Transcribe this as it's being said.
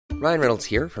Ryan Reynolds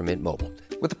here from Mint Mobile.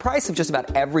 With the price of just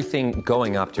about everything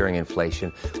going up during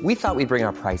inflation, we thought we'd bring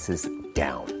our prices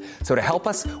down. So to help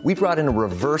us, we brought in a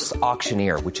reverse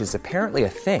auctioneer, which is apparently a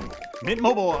thing. Mint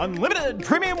Mobile Unlimited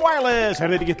Premium Wireless. How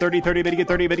to get 30, 30, bit to get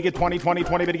 30, bit to get 20, 20,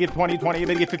 20, bit to get 20, 20,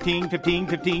 bit to get 15, 15,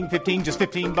 15, 15, just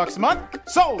 $15 a month?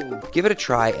 Sold! Give it a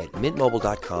try at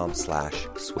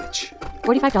mintmobile.com/switch.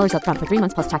 $45 up front for 3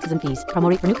 months plus taxes and fees. Promo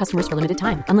rate for new customers for limited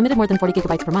time. Unlimited more than 40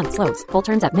 gigabytes per month. Slows full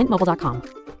terms at mintmobile.com.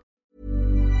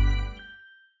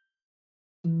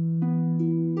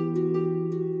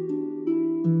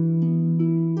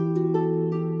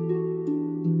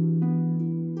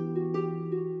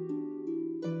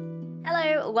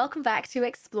 Welcome back to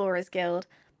Explorers Guild.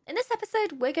 In this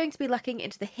episode, we're going to be looking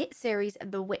into the hit series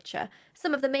The Witcher,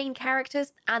 some of the main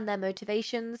characters and their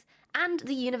motivations, and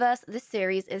the universe this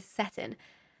series is set in.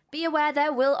 Be aware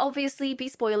there will obviously be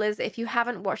spoilers if you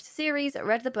haven't watched the series,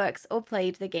 read the books, or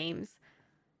played the games.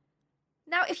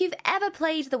 Now, if you've ever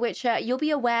played The Witcher, you'll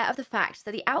be aware of the fact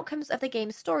that the outcomes of the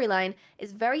game's storyline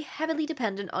is very heavily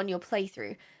dependent on your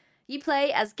playthrough. You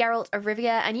play as Geralt of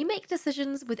Rivia, and you make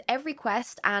decisions with every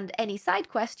quest and any side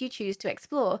quest you choose to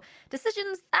explore.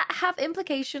 Decisions that have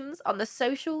implications on the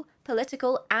social,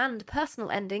 political, and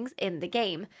personal endings in the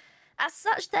game. As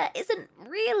such, there isn't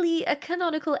really a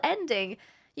canonical ending.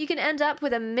 You can end up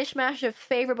with a mishmash of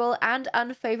favourable and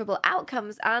unfavourable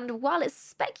outcomes, and while it's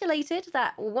speculated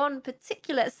that one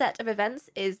particular set of events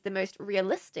is the most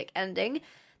realistic ending,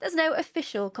 there's no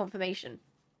official confirmation.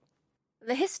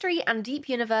 The history and deep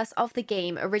universe of the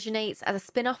game originates as a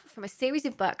spin-off from a series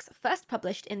of books first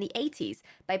published in the 80s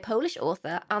by Polish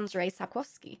author Andrzej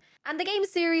Sapkowski. And the game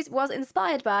series was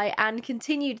inspired by and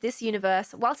continued this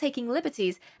universe while taking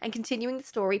liberties and continuing the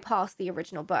story past the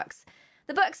original books.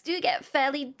 The books do get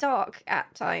fairly dark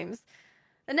at times.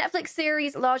 The Netflix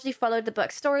series largely followed the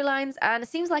book storylines and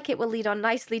seems like it will lead on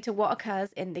nicely to what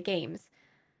occurs in the games.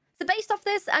 So based off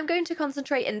this, I'm going to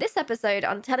concentrate in this episode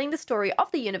on telling the story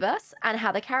of the universe and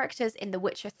how the characters in The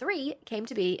Witcher 3 came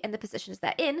to be in the positions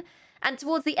they're in, and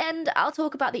towards the end, I'll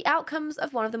talk about the outcomes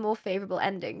of one of the more favourable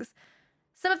endings.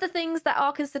 Some of the things that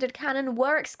are considered canon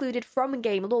were excluded from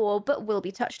game lore, but will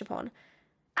be touched upon.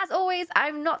 As always,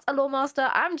 I'm not a lore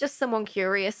master, I'm just someone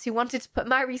curious who wanted to put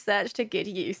my research to good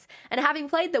use, and having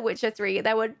played The Witcher 3,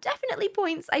 there were definitely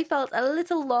points I felt a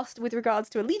little lost with regards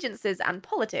to allegiances and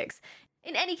politics.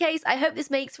 In any case, I hope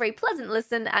this makes for a pleasant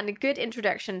listen and a good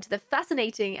introduction to the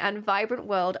fascinating and vibrant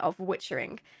world of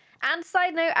Witchering. And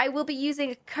side note, I will be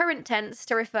using current tense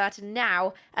to refer to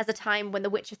now as the time when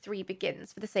The Witcher 3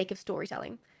 begins for the sake of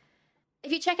storytelling.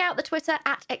 If you check out the Twitter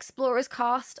at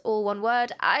ExplorersCast, all one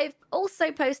word, I've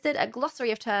also posted a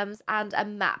glossary of terms and a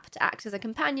map to act as a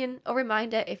companion or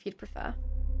reminder if you'd prefer.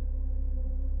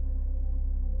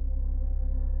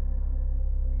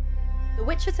 The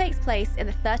Witcher takes place in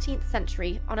the 13th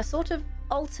century on a sort of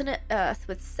alternate Earth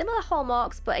with similar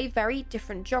hallmarks but a very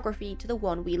different geography to the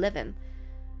one we live in.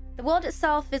 The world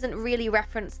itself isn't really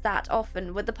referenced that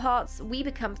often, with the parts we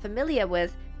become familiar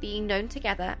with being known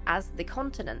together as the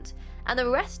continent, and the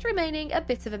rest remaining a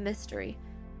bit of a mystery.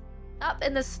 Up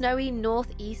in the snowy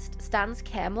northeast stands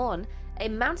Kaer Morn, a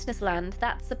mountainous land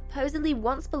that supposedly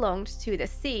once belonged to the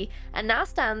sea and now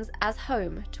stands as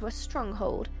home to a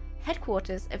stronghold,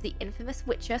 headquarters of the infamous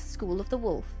Witcher School of the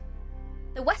Wolf.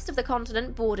 The west of the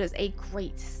continent borders a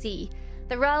great sea,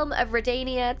 the realm of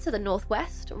Redania to the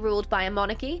northwest, ruled by a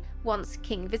monarchy, once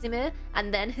King Vizimir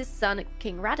and then his son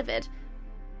King Radovid.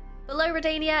 Below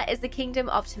Redania is the kingdom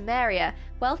of Temeria,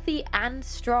 wealthy and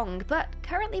strong, but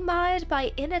currently mired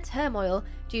by inner turmoil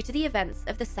due to the events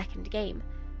of the second game.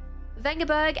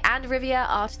 Vengerberg and Rivia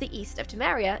are to the east of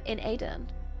Temeria in Aedirn.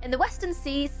 In the Western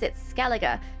Sea sits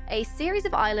Skellige, a series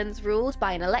of islands ruled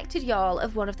by an elected Jarl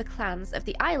of one of the clans of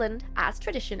the island, as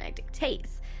tradition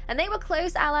dictates, and they were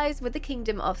close allies with the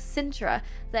kingdom of Sintra,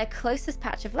 their closest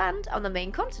patch of land on the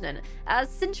main continent, as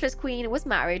Sintra's queen was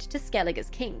married to Skellige's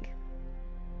king.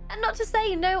 And not to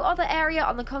say no other area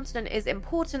on the continent is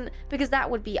important, because that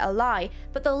would be a lie,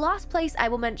 but the last place I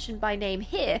will mention by name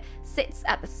here sits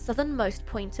at the southernmost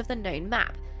point of the known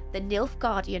map, the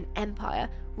Nilfgaardian Empire,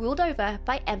 ruled over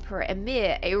by Emperor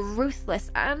Emhyr, a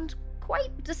ruthless and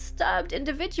quite disturbed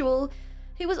individual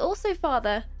who was also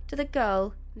father to the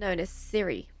girl known as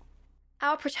Ciri.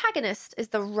 Our protagonist is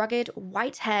the rugged,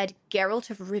 white-haired Geralt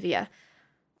of Rivia.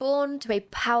 Born to a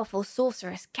powerful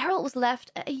sorceress, Geralt was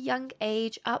left at a young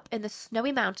age up in the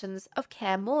snowy mountains of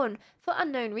Kaer Morn for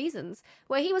unknown reasons,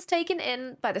 where he was taken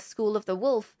in by the School of the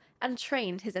Wolf and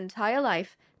trained his entire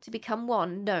life to become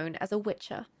one known as a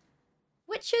Witcher.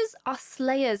 Witches are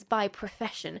slayers by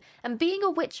profession, and being a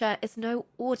witcher is no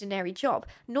ordinary job,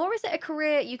 nor is it a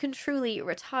career you can truly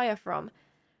retire from.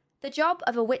 The job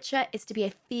of a witcher is to be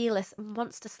a fearless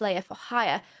monster slayer for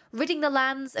hire, ridding the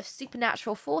lands of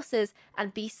supernatural forces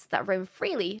and beasts that roam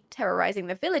freely, terrorizing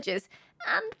the villages,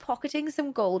 and pocketing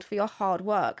some gold for your hard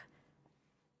work.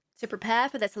 To prepare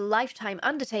for this lifetime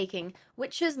undertaking,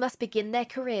 witches must begin their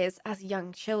careers as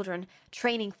young children,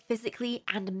 training physically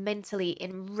and mentally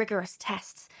in rigorous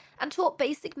tests, and taught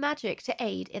basic magic to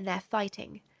aid in their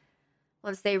fighting.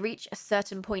 Once they reach a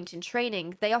certain point in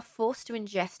training, they are forced to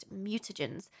ingest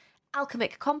mutagens,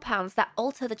 alchemic compounds that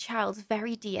alter the child's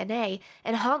very DNA,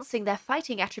 enhancing their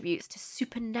fighting attributes to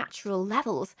supernatural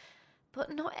levels.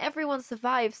 But not everyone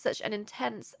survives such an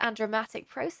intense and dramatic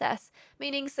process,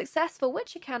 meaning successful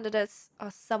witcher candidates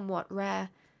are somewhat rare.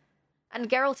 And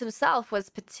Geralt himself was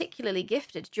particularly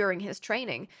gifted during his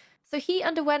training, so he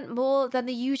underwent more than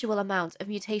the usual amount of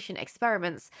mutation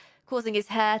experiments, causing his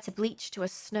hair to bleach to a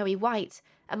snowy white,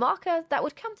 a marker that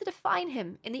would come to define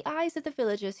him in the eyes of the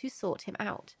villagers who sought him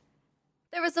out.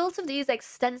 The result of these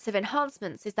extensive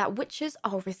enhancements is that witches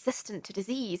are resistant to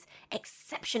disease,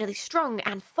 exceptionally strong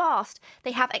and fast.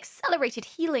 They have accelerated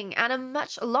healing and a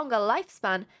much longer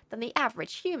lifespan than the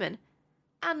average human.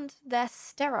 And they're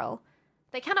sterile.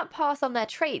 They cannot pass on their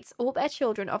traits or bear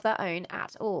children of their own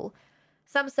at all.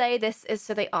 Some say this is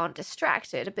so they aren't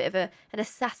distracted, a bit of an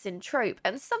assassin trope,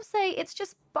 and some say it's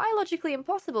just biologically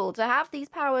impossible to have these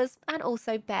powers and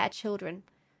also bear children.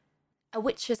 A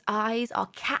witch's eyes are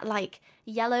cat-like,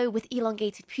 yellow with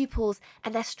elongated pupils,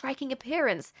 and their striking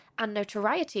appearance and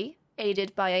notoriety,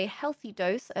 aided by a healthy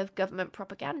dose of government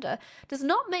propaganda, does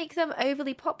not make them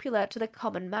overly popular to the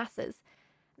common masses.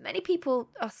 Many people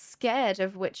are scared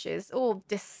of witches or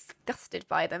disgusted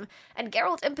by them, and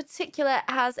Geralt in particular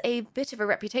has a bit of a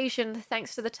reputation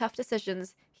thanks to the tough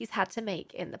decisions he's had to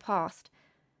make in the past.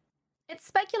 It's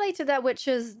speculated that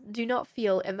witches do not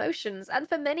feel emotions, and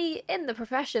for many in the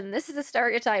profession, this is a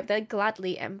stereotype they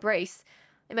gladly embrace.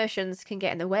 Emotions can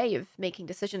get in the way of making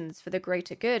decisions for the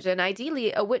greater good, and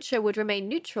ideally, a witcher would remain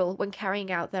neutral when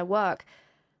carrying out their work.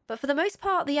 But for the most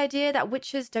part, the idea that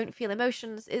witches don't feel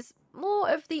emotions is more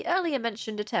of the earlier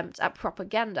mentioned attempt at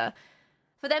propaganda.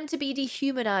 For them to be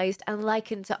dehumanized and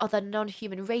likened to other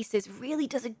non-human races really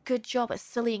does a good job at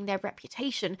sullying their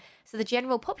reputation, so the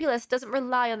general populace doesn't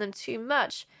rely on them too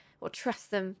much, or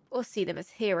trust them, or see them as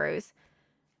heroes.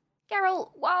 Geralt,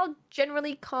 while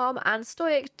generally calm and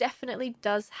stoic, definitely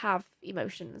does have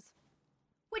emotions.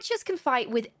 Witches can fight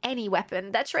with any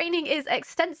weapon. Their training is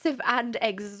extensive and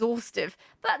exhaustive,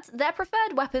 but their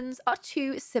preferred weapons are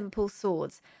two simple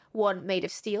swords. One made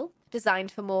of steel,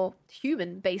 designed for more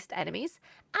human-based enemies,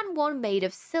 and one made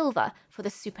of silver for the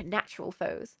supernatural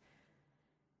foes.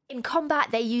 In combat,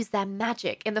 they use their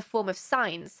magic in the form of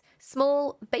signs,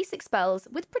 small, basic spells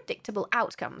with predictable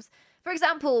outcomes. For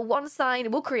example, one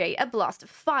sign will create a blast of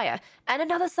fire, and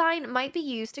another sign might be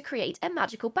used to create a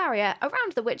magical barrier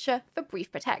around the Witcher for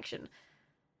brief protection.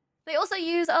 They also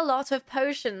use a lot of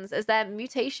potions, as their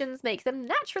mutations make them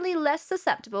naturally less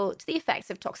susceptible to the effects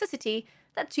of toxicity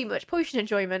that too much potion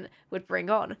enjoyment would bring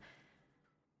on.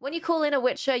 When you call in a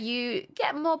Witcher, you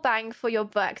get more bang for your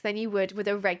buck than you would with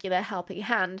a regular helping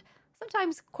hand,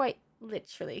 sometimes quite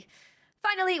literally.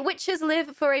 Finally, witches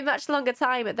live for a much longer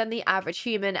time than the average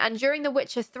human, and during The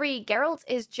Witcher 3, Geralt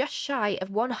is just shy of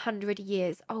 100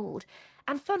 years old.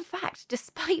 And fun fact,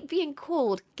 despite being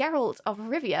called Geralt of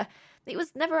Rivia, he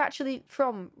was never actually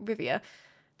from Rivia.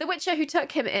 The Witcher who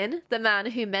took him in, the man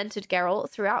who mentored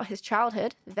Geralt throughout his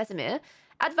childhood, Vesemir,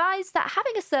 advised that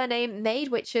having a surname made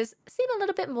witches seem a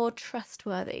little bit more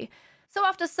trustworthy. So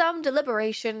after some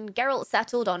deliberation, Geralt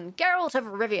settled on Geralt of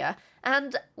Rivia,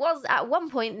 and was at one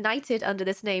point knighted under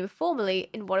this name formally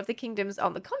in one of the kingdoms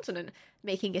on the continent,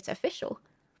 making it official.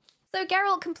 So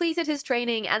Geralt completed his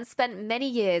training and spent many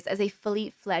years as a fully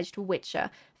fledged witcher,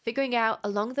 figuring out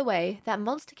along the way that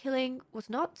monster killing was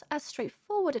not as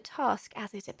straightforward a task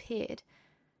as it appeared.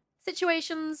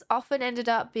 Situations often ended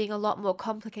up being a lot more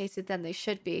complicated than they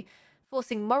should be,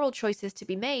 forcing moral choices to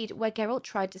be made where Geralt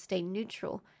tried to stay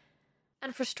neutral.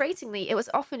 And frustratingly, it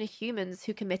was often humans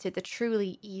who committed the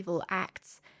truly evil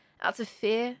acts, out of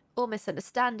fear or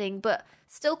misunderstanding, but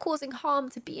still causing harm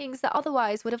to beings that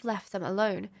otherwise would have left them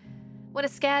alone. When a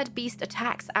scared beast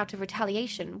attacks out of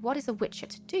retaliation, what is a witcher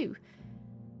to do?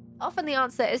 Often the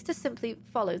answer is to simply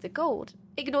follow the gold.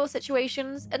 Ignore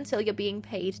situations until you're being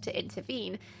paid to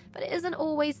intervene, but it isn't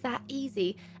always that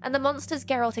easy, and the monsters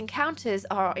Geralt encounters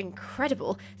are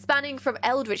incredible, spanning from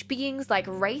eldritch beings like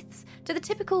wraiths to the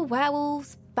typical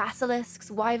werewolves,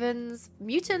 basilisks, wyverns,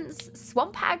 mutants,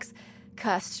 swamp hags,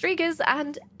 cursed strigas,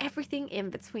 and everything in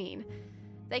between.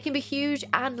 They can be huge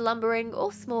and lumbering,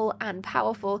 or small and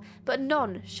powerful, but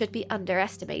none should be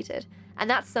underestimated, and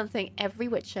that's something every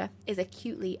Witcher is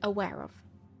acutely aware of.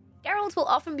 Geralt will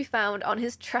often be found on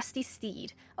his trusty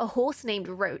steed, a horse named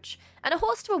Roach, and a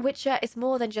horse to a Witcher is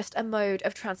more than just a mode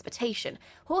of transportation.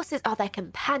 Horses are their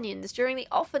companions during the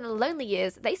often lonely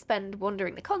years they spend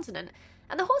wandering the continent,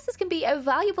 and the horses can be a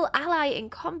valuable ally in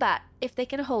combat if they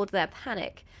can hold their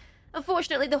panic.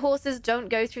 Unfortunately, the horses don't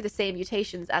go through the same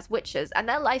mutations as Witchers, and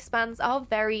their lifespans are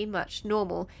very much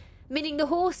normal, meaning the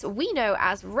horse we know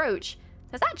as Roach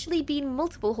has actually been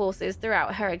multiple horses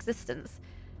throughout her existence.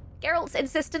 Geralt's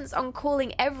insistence on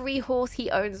calling every horse he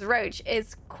owns Roach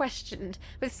is questioned,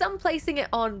 with some placing it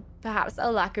on perhaps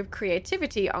a lack of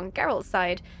creativity on Geralt's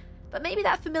side, but maybe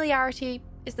that familiarity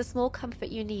is the small comfort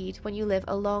you need when you live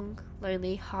a long,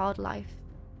 lonely, hard life.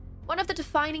 One of the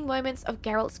defining moments of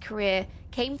Geralt's career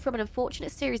came from an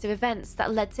unfortunate series of events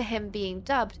that led to him being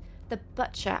dubbed the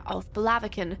Butcher of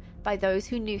Blaviken by those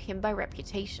who knew him by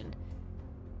reputation.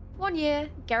 One year,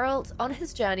 Geralt, on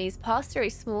his journeys, passed through a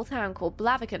small town called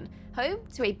Blaviken, home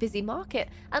to a busy market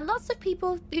and lots of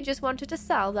people who just wanted to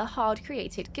sell their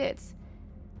hard-created goods.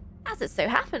 As it so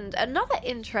happened, another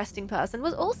interesting person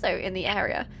was also in the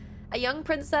area, a young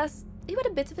princess who had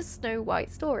a bit of a Snow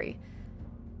White story.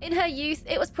 In her youth,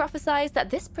 it was prophesied that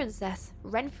this princess,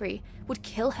 Renfri, would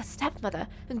kill her stepmother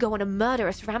and go on a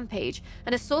murderous rampage,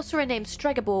 and a sorcerer named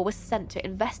Stregobor was sent to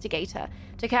investigate her,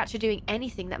 to catch her doing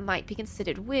anything that might be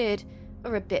considered weird,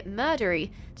 or a bit murdery,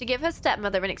 to give her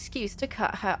stepmother an excuse to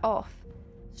cut her off.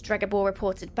 Stregobor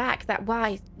reported back that,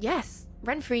 why, yes,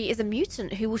 Renfri is a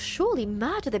mutant who will surely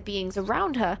murder the beings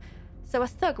around her, so a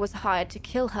thug was hired to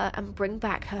kill her and bring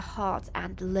back her heart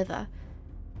and liver.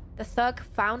 The thug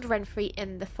found Renfri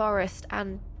in the forest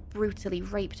and brutally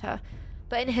raped her,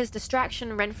 but in his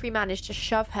distraction, Renfri managed to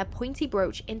shove her pointy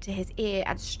brooch into his ear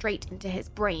and straight into his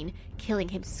brain, killing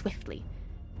him swiftly.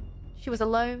 She was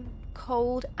alone,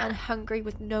 cold, and hungry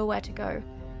with nowhere to go.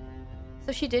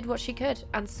 So she did what she could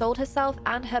and sold herself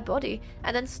and her body,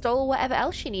 and then stole whatever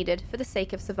else she needed for the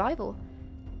sake of survival.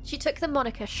 She took the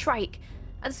moniker Shrike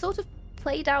and sort of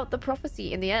played out the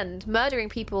prophecy in the end, murdering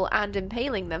people and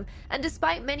impaling them, and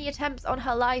despite many attempts on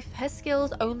her life, her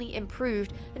skills only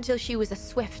improved until she was a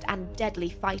swift and deadly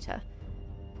fighter.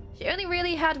 She only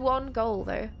really had one goal,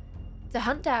 though: to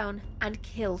hunt down and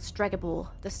kill Stregobor,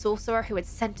 the sorcerer who had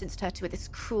sentenced her to this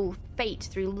cruel fate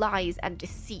through lies and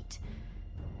deceit.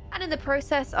 And in the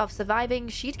process of surviving,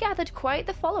 she'd gathered quite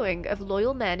the following of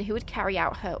loyal men who would carry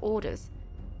out her orders.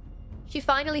 She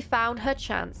finally found her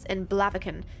chance in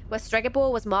Blaviken, where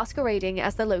Stregobor was masquerading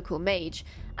as the local mage,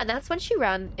 and that's when she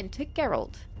ran into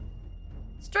Geralt.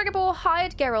 Stregobor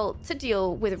hired Geralt to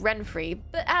deal with Renfri,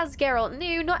 but as Geralt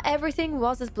knew, not everything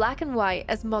was as black and white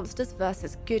as monsters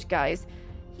versus good guys.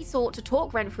 He sought to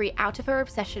talk Renfri out of her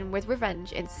obsession with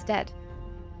revenge instead.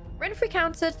 Renfri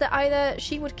countered that either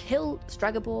she would kill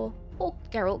Stregobor, or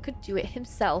Geralt could do it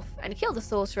himself and kill the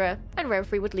sorcerer, and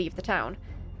Renfri would leave the town.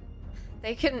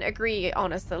 They couldn't agree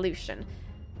on a solution,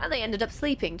 and they ended up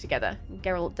sleeping together.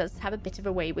 Geralt does have a bit of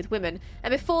a way with women,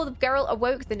 and before Geralt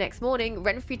awoke the next morning,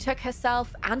 Renfri took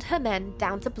herself and her men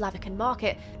down to Blaviken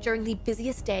Market during the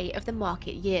busiest day of the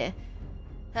market year.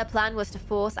 Her plan was to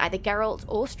force either Geralt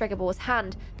or Stregobor's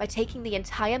hand by taking the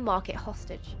entire market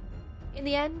hostage. In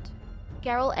the end,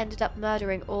 Geralt ended up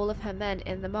murdering all of her men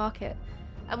in the market,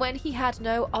 and when he had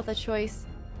no other choice,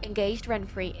 engaged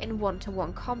Renfri in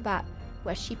one-to-one combat,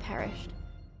 where she perished.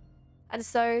 And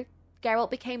so,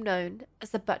 Geralt became known as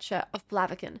the Butcher of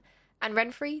Blaviken, and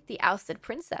Renfri, the ousted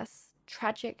princess,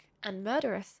 tragic and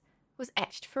murderous, was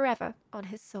etched forever on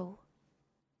his soul.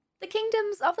 The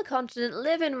kingdoms of the continent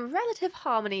live in relative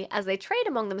harmony as they trade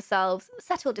among themselves,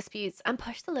 settle disputes, and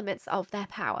push the limits of their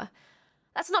power.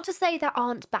 That's not to say there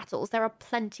aren't battles, there are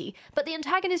plenty, but the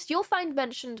antagonist you'll find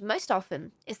mentioned most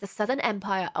often is the Southern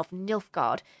Empire of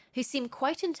Nilfgaard, who seem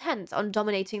quite intent on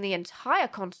dominating the entire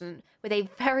continent with a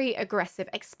very aggressive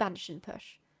expansion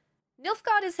push.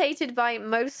 Nilfgaard is hated by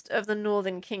most of the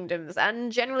northern kingdoms,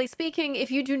 and generally speaking,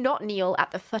 if you do not kneel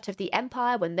at the foot of the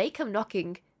empire when they come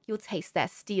knocking, you'll taste their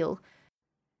steel.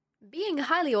 Being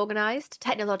highly organized,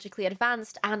 technologically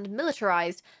advanced, and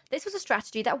militarized, this was a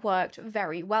strategy that worked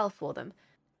very well for them.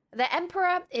 Their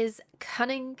emperor is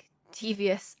cunning,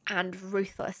 devious, and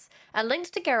ruthless, and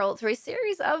linked to Geralt through a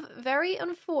series of very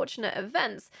unfortunate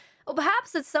events, or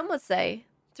perhaps, as some would say,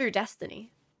 through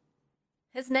destiny.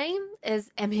 His name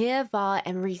is Emhyr var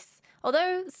Emreis,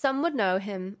 although some would know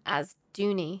him as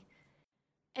Duny.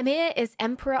 Emhyr is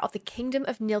emperor of the Kingdom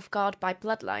of Nilfgaard by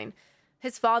bloodline,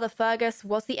 His father Fergus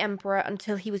was the emperor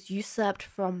until he was usurped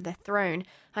from the throne,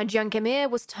 and young Emir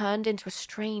was turned into a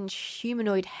strange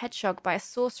humanoid hedgehog by a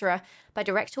sorcerer by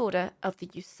direct order of the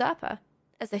usurper,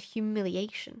 as a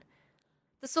humiliation.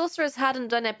 The sorcerers hadn't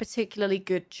done a particularly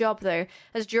good job, though,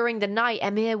 as during the night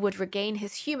Emir would regain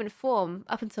his human form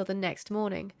up until the next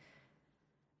morning.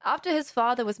 After his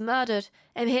father was murdered,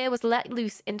 Emir was let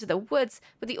loose into the woods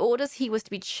with the orders he was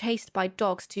to be chased by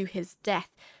dogs to his death,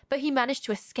 but he managed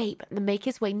to escape and make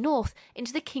his way north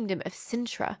into the kingdom of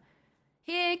Cintra.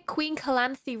 Here, Queen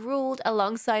Calanthe ruled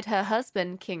alongside her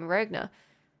husband, King Rogner.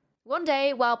 One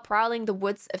day, while prowling the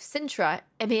woods of Cintra,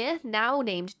 Emir, now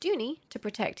named Duny to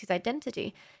protect his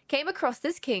identity, came across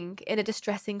this king in a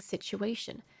distressing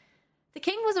situation. The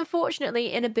king was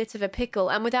unfortunately in a bit of a pickle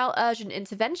and without urgent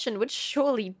intervention would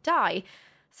surely die,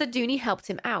 so Duny helped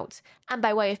him out, and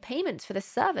by way of payment for the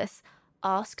service,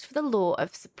 asked for the law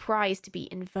of surprise to be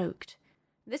invoked.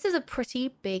 This is a pretty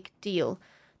big deal.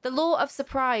 The law of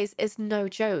surprise is no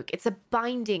joke. It's a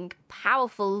binding,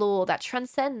 powerful law that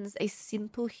transcends a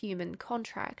simple human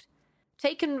contract.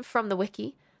 Taken from the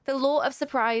wiki, the law of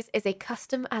surprise is a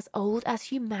custom as old as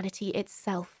humanity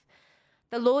itself.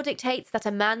 The law dictates that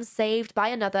a man saved by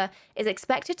another is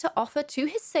expected to offer to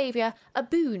his savior a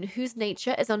boon whose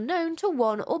nature is unknown to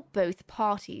one or both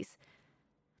parties.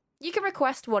 You can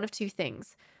request one of two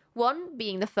things, one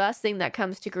being the first thing that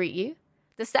comes to greet you,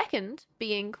 the second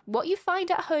being what you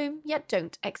find at home yet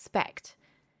don't expect.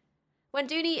 When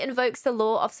Duny invokes the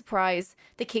law of surprise,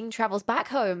 the king travels back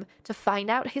home to find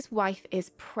out his wife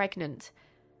is pregnant.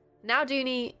 Now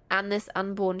Duny and this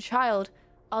unborn child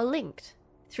are linked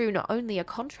through not only a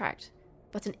contract,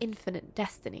 but an infinite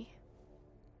destiny.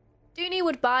 Duny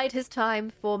would bide his time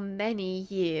for many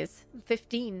years,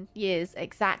 15 years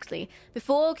exactly,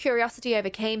 before curiosity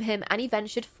overcame him and he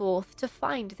ventured forth to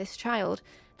find this child,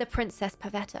 the Princess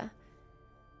Pavetta.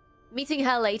 Meeting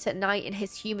her late at night in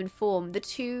his human form, the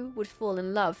two would fall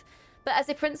in love, but as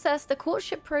a princess, the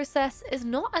courtship process is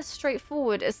not as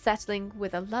straightforward as settling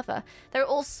with a lover. There are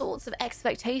all sorts of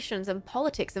expectations and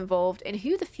politics involved in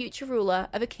who the future ruler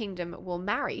of a kingdom will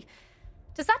marry.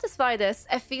 To satisfy this,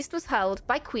 a feast was held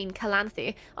by Queen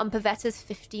Calanthe on Pavetta's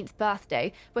 15th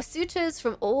birthday, where suitors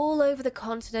from all over the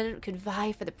continent could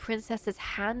vie for the princess's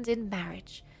hand in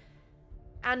marriage.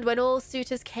 And when all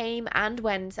suitors came and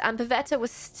went, and Pavetta was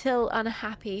still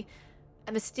unhappy,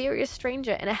 a mysterious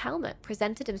stranger in a helmet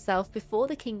presented himself before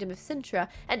the kingdom of Cintra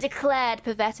and declared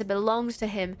Pavetta belonged to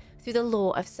him through the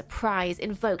law of surprise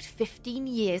invoked 15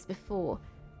 years before.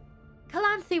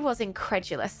 Calanthe was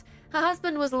incredulous. Her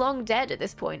husband was long dead at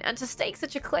this point, and to stake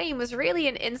such a claim was really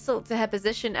an insult to her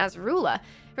position as ruler,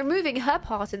 removing her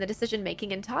part in the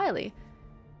decision-making entirely.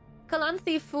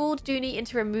 Calanthe fooled Duny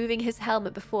into removing his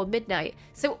helmet before midnight,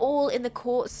 so all in the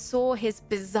court saw his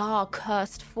bizarre,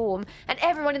 cursed form, and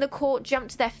everyone in the court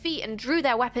jumped to their feet and drew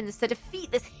their weapons to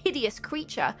defeat this hideous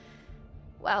creature.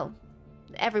 Well,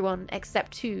 everyone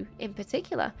except two in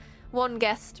particular. One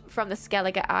guest from the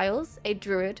Skellige Isles, a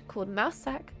druid called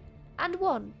Mousesack, and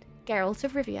one, Geralt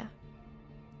of Rivia.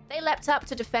 They leapt up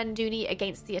to defend Duny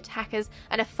against the attackers,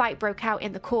 and a fight broke out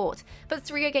in the court. But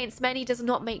 3 against many does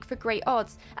not make for great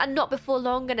odds, and not before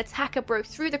long an attacker broke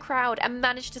through the crowd and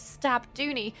managed to stab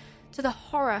Duny, to the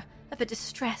horror of a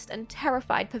distressed and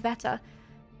terrified Pavetta.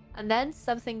 And then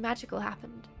something magical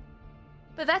happened.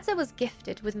 Pavetta was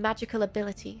gifted with magical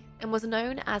ability and was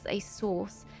known as a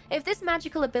source. If this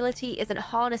magical ability isn't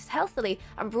harnessed healthily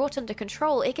and brought under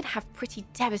control, it can have pretty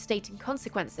devastating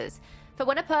consequences. For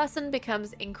when a person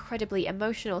becomes incredibly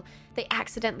emotional, they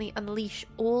accidentally unleash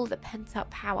all the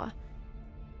pent-up power.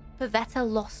 Pavetta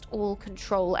lost all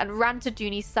control and ran to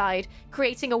Duny's side,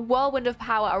 creating a whirlwind of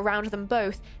power around them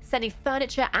both, sending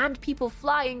furniture and people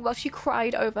flying while she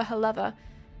cried over her lover.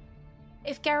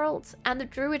 If Geralt and the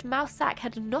druid Mousesack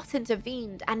had not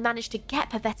intervened and managed to get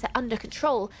Pavetta under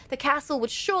control, the castle would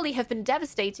surely have been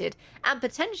devastated, and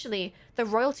potentially the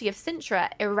royalty of Cintra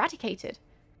eradicated.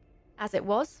 As it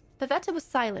was, Pavetta was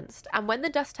silenced, and when the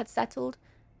dust had settled,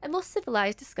 a more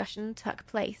civilized discussion took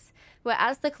place, where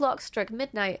as the clock struck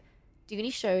midnight,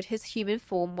 Duny showed his human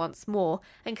form once more,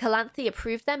 and Calanthe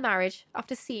approved their marriage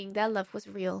after seeing their love was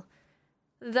real.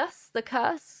 Thus, the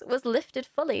curse was lifted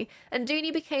fully, and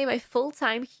Duny became a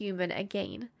full-time human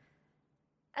again.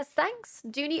 As thanks,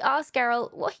 Duny asked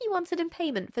Geralt what he wanted in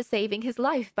payment for saving his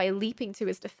life by leaping to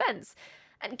his defense,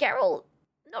 and Geralt,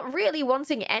 not really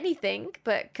wanting anything,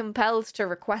 but compelled to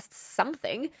request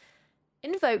something,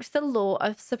 invoked the law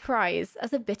of surprise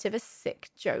as a bit of a sick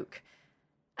joke.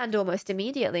 And almost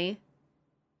immediately,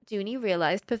 Duny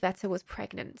realized Pavetta was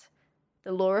pregnant.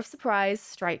 The law of surprise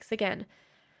strikes again.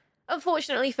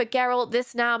 Unfortunately for Geralt,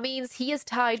 this now means he is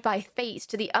tied by fate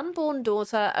to the unborn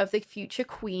daughter of the future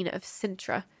Queen of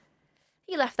Cintra.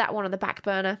 He left that one on the back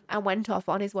burner and went off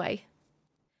on his way.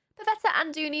 Pavetta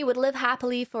and Duny would live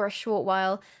happily for a short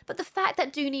while, but the fact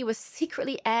that Duny was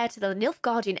secretly heir to the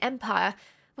Nilfgaardian Empire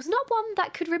was not one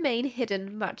that could remain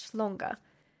hidden much longer.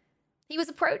 He was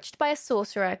approached by a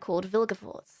sorcerer called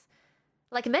Vilgefortz.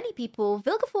 Like many people,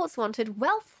 Vilgefortz wanted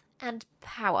wealth and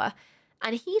power,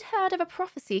 and he'd heard of a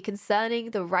prophecy concerning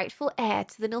the rightful heir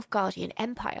to the Nilfgaardian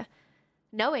Empire,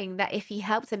 knowing that if he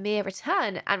helped Emhyr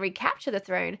return and recapture the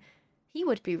throne, he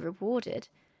would be rewarded.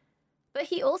 But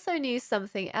he also knew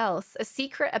something else, a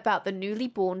secret about the newly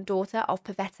born daughter of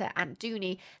Pavetta and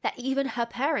Duny that even her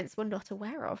parents were not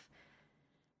aware of.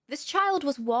 This child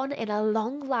was one in a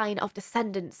long line of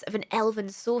descendants of an elven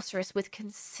sorceress with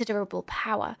considerable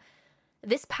power.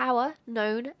 This power,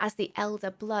 known as the Elder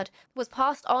Blood, was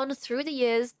passed on through the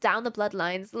years down the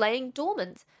bloodlines, laying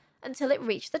dormant until it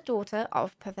reached the daughter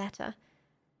of Pavetta.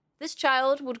 This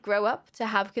child would grow up to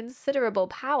have considerable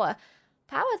power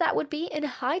that would be in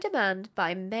high demand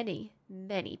by many,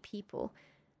 many people,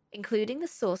 including the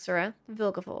sorcerer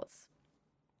Vilgefortz.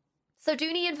 So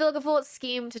Duny and Vilgefortz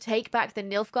schemed to take back the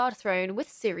Nilfgaard throne with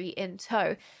Ciri in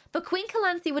tow, but Queen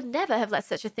Calanthe would never have let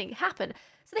such a thing happen,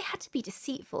 so they had to be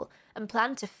deceitful and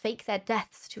planned to fake their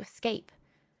deaths to escape.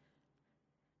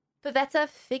 Pavetta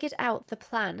figured out the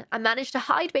plan and managed to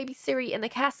hide baby Ciri in the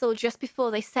castle just before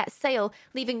they set sail,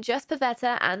 leaving just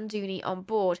Pavetta and Duny on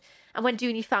board. And when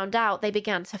Duny found out, they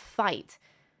began to fight.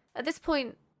 At this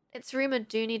point, it's rumoured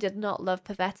Duny did not love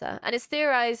Pavetta, and it's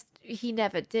theorised he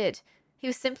never did. He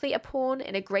was simply a pawn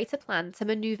in a greater plan to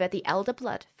manoeuvre the Elder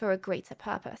Blood for a greater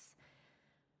purpose.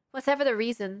 Whatever the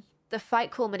reason, the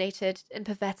fight culminated in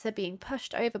Pavetta being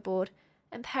pushed overboard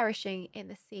and perishing in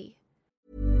the sea.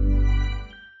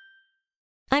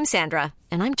 I'm Sandra,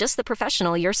 and I'm just the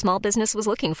professional your small business was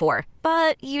looking for.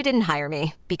 But you didn't hire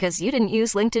me because you didn't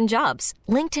use LinkedIn Jobs.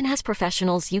 LinkedIn has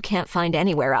professionals you can't find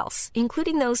anywhere else,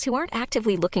 including those who aren't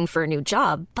actively looking for a new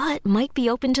job, but might be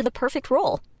open to the perfect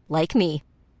role, like me.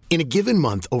 In a given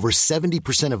month, over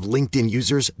 70% of LinkedIn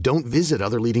users don't visit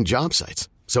other leading job sites.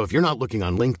 So if you're not looking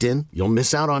on LinkedIn, you'll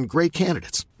miss out on great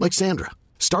candidates like Sandra.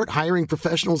 Start hiring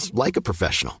professionals like a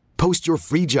professional. Post your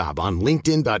free job on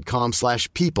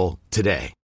linkedin.com/people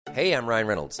today. Hey, I'm Ryan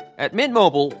Reynolds. At Mint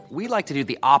Mobile, we like to do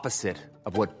the opposite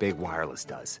of what Big Wireless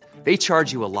does. They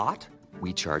charge you a lot,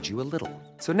 we charge you a little.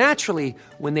 So naturally,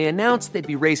 when they announced they'd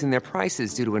be raising their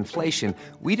prices due to inflation,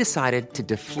 we decided to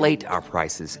deflate our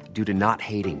prices due to not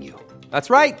hating you. That's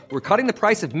right. We're cutting the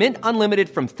price of Mint Unlimited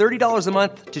from $30 a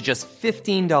month to just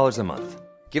 $15 a month.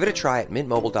 Give it a try at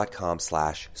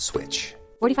mintmobile.com/switch.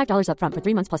 $45 up front for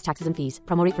 3 months plus taxes and fees.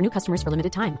 Promo rate for new customers for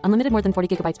limited time. Unlimited more than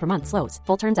 40 gigabytes per month. Slows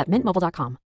full terms at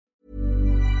mintmobile.com.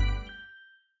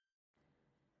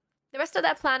 The rest of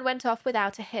their plan went off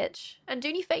without a hitch, and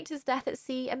Duny faked his death at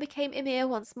sea and became Emhyr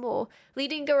once more,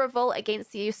 leading a revolt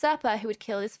against the usurper who had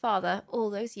killed his father all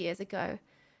those years ago.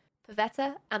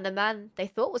 Pavetta and the man they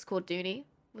thought was called Duny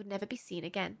would never be seen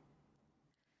again.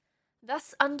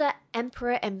 Thus, under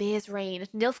Emperor Emhyr's reign,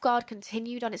 Nilfgaard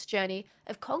continued on its journey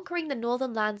of conquering the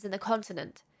northern lands in the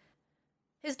continent.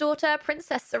 His daughter,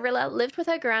 Princess Cirilla, lived with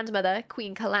her grandmother,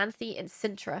 Queen Calanthe, in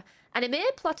Cintra, and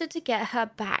Emhyr plotted to get her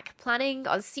back, planning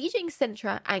on sieging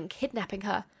Cintra and kidnapping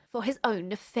her for his own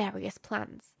nefarious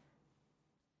plans.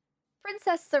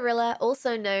 Princess Cirilla,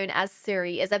 also known as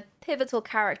Ciri, is a pivotal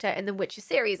character in the Witcher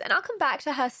series, and I'll come back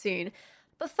to her soon.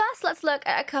 But first, let's look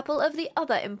at a couple of the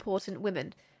other important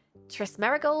women, Triss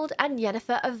Merigold and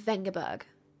Yennefer of Vengerberg.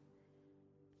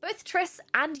 Both Triss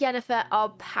and Yennefer are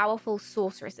powerful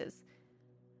sorceresses.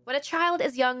 When a child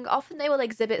is young, often they will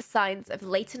exhibit signs of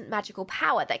latent magical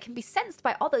power that can be sensed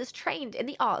by others trained in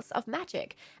the arts of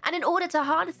magic. And in order to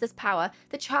harness this power,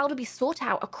 the child will be sought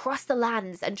out across the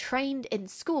lands and trained in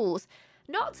schools,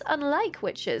 not unlike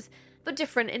witches, but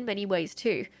different in many ways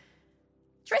too.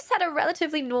 Triss had a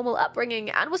relatively normal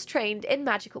upbringing and was trained in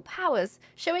magical powers,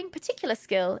 showing particular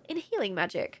skill in healing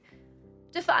magic.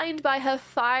 Defined by her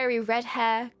fiery red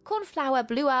hair, cornflower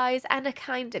blue eyes, and a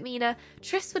kind demeanour,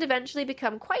 Triss would eventually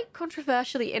become quite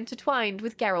controversially intertwined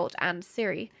with Geralt and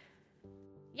Ciri.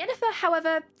 Yennefer,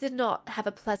 however, did not have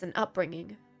a pleasant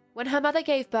upbringing. When her mother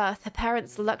gave birth, her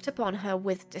parents looked upon her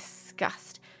with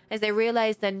disgust, as they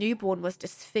realised their newborn was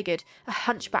disfigured, a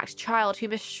hunchbacked child who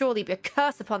must surely be a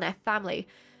curse upon their family.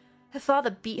 Her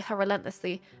father beat her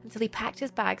relentlessly until he packed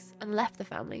his bags and left the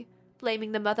family,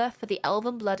 blaming the mother for the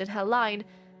elven blood in her line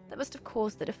that must have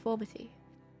caused the deformity.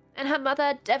 And her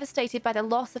mother, devastated by the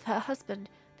loss of her husband,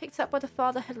 picked up where the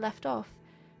father had left off,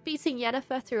 beating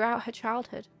Yennefer throughout her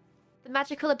childhood. The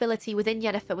magical ability within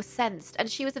Yennefer was sensed, and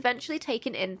she was eventually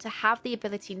taken in to have the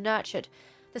ability nurtured,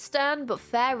 the stern but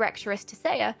fair rectoress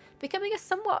Tissaia becoming a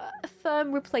somewhat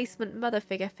firm replacement mother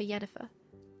figure for Yennefer.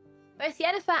 Both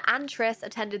Yennefer and Triss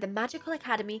attended the magical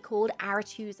academy called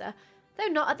Aretusa,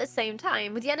 though not at the same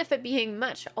time, with Yennefer being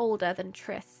much older than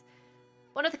Triss.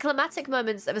 One of the climatic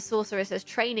moments of a sorceress's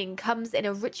training comes in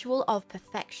a ritual of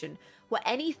perfection, where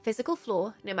any physical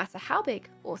flaw, no matter how big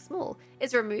or small,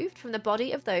 is removed from the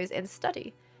body of those in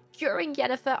study, curing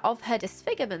Yennefer of her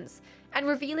disfigurements and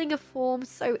revealing a form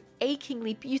so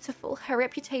achingly beautiful her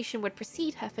reputation would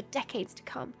precede her for decades to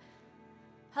come.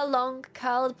 Her long,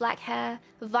 curled black hair,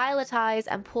 violet eyes,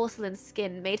 and porcelain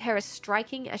skin made her as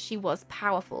striking as she was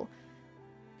powerful.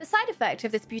 The side effect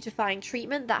of this beautifying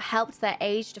treatment that helped their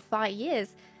age defy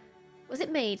years was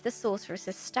it made the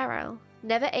sorceresses sterile,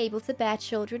 never able to bear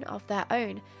children of their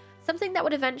own, something that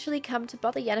would eventually come to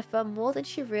bother Yennefer more than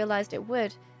she realized it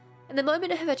would. In the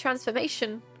moment of her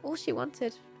transformation, all she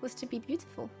wanted was to be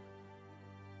beautiful.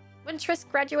 When Triss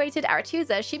graduated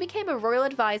Aretusa, she became a royal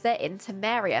advisor in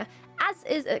Temeria, as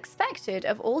is expected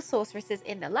of all sorceresses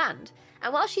in the land,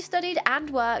 and while she studied and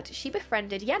worked, she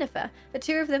befriended Yennefer, the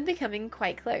two of them becoming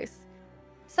quite close.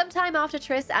 Sometime after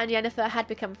Triss and Yennefer had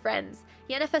become friends,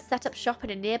 Yennefer set up shop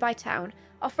in a nearby town,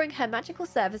 offering her magical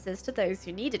services to those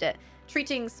who needed it,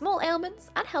 treating small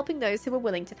ailments and helping those who were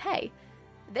willing to pay.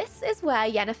 This is where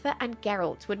Yennefer and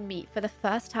Geralt would meet for the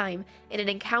first time in an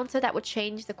encounter that would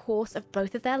change the course of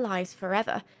both of their lives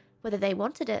forever, whether they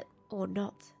wanted it or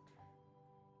not.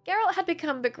 Geralt had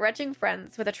become begrudging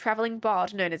friends with a travelling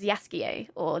bard known as Jaskier,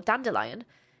 or Dandelion.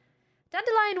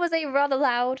 Dandelion was a rather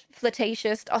loud,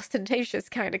 flirtatious, ostentatious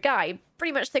kind of guy,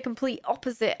 pretty much the complete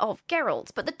opposite of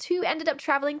Geralt, but the two ended up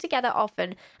travelling together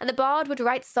often, and the bard would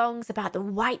write songs about the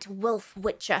White Wolf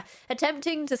Witcher,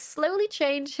 attempting to slowly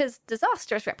change his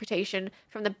disastrous reputation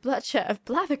from the Butcher of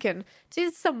Blaviken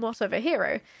to somewhat of a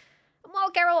hero. And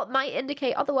while Geralt might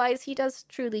indicate otherwise, he does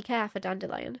truly care for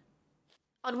Dandelion.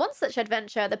 On one such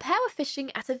adventure, the pair were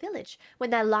fishing at a village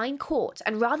when their line caught,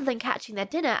 and rather than catching their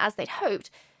dinner as they'd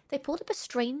hoped, they pulled up a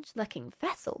strange-looking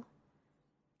vessel.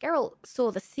 Geralt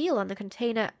saw the seal on the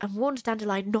container and warned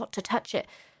Dandelion not to touch it,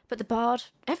 but the bard,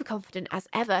 ever confident as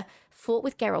ever, fought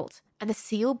with Geralt, and the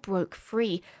seal broke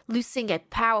free, loosing a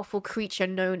powerful creature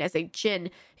known as a djinn,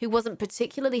 who wasn't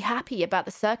particularly happy about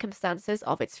the circumstances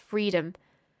of its freedom.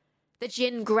 The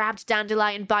djinn grabbed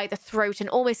Dandelion by the throat and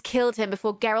almost killed him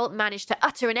before Geralt managed to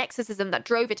utter an exorcism that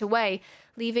drove it away,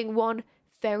 leaving one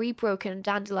very broken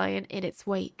Dandelion in its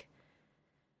wake.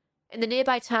 In the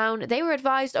nearby town, they were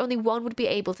advised only one would be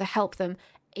able to help them,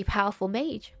 a powerful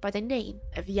mage by the name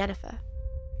of Yennefer.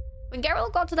 When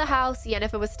Geralt got to the house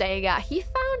Yennefer was staying at, he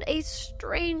found a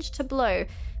strange tableau.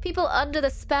 People under the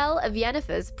spell of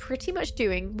Yennefer's pretty much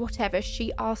doing whatever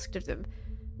she asked of them,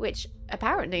 which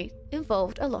apparently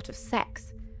involved a lot of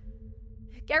sex.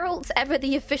 Geralt, ever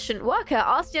the efficient worker,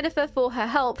 asked Yennefer for her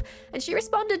help, and she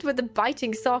responded with the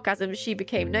biting sarcasm she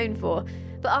became known for.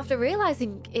 But after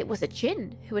realizing it was a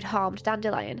djinn who had harmed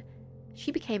Dandelion,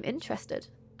 she became interested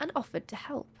and offered to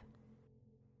help.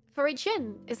 For a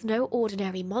djinn is no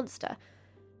ordinary monster.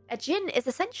 A djinn is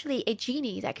essentially a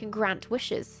genie that can grant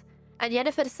wishes, and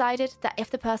Yennefer decided that if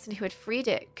the person who had freed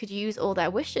it could use all their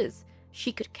wishes,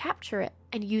 she could capture it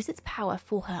and use its power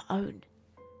for her own.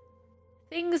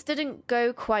 Things didn't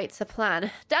go quite to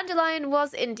plan. Dandelion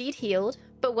was indeed healed,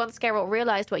 but once Geralt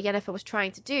realized what Yennefer was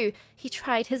trying to do, he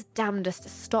tried his damnedest to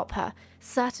stop her,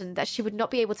 certain that she would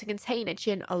not be able to contain a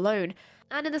djinn alone,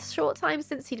 and in the short time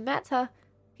since he'd met her,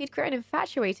 he'd grown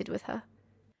infatuated with her.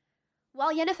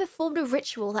 While Yennefer formed a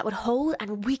ritual that would hold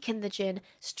and weaken the djinn,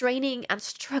 straining and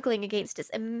struggling against its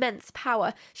immense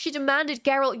power, she demanded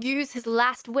Geralt use his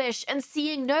last wish, and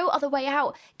seeing no other way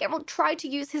out, Geralt tried to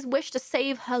use his wish to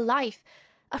save her life,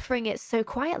 uttering it so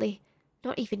quietly,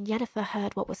 not even Yennefer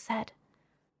heard what was said.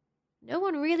 No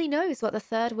one really knows what the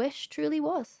third wish truly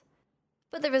was.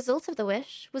 But the result of the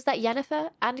wish was that Yennefer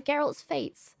and Geralt's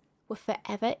fates were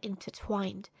forever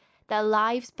intertwined, their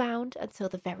lives bound until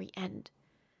the very end.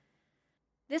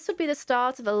 This would be the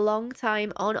start of a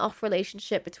long-time on-off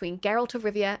relationship between Geralt of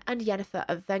Rivia and Yennefer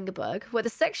of Vengerberg, where the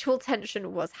sexual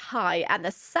tension was high and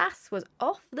the sass was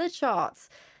off the charts.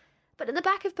 But in the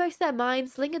back of both their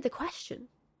minds lingered the question,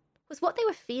 was what they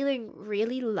were feeling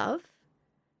really love?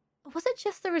 Or was it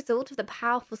just the result of the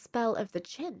powerful spell of the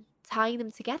djinn, tying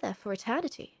them together for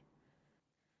eternity?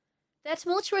 Their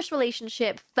tumultuous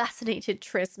relationship fascinated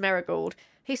Triss Merigold,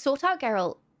 who sought out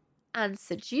Geralt and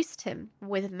seduced him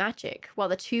with magic while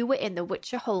the two were in the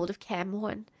Witcher hold of Kaer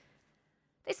Morhen.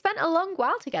 They spent a long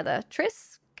while together,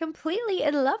 Triss completely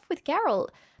in love with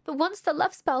Geralt, But once the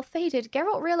love spell faded,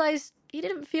 Geralt realized he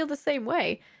didn't feel the same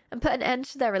way and put an end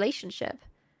to their relationship.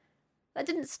 That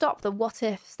didn't stop the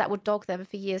what-ifs that would dog them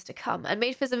for years to come, and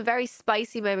made for some very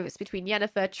spicy moments between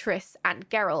Yennefer, Triss, and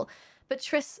Geralt, but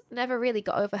Triss never really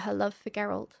got over her love for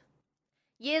Geralt.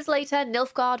 Years later,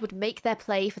 Nilfgaard would make their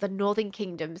play for the Northern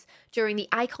Kingdoms during the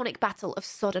iconic Battle of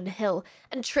Sodden Hill,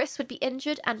 and Triss would be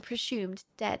injured and presumed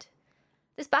dead.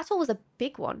 This battle was a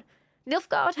big one.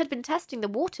 Nilfgaard had been testing the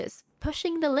waters,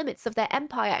 pushing the limits of their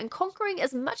empire and conquering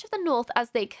as much of the north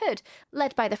as they could,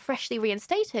 led by the freshly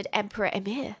reinstated Emperor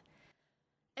Emhyr.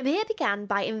 Emhyr began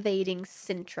by invading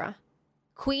Cintra.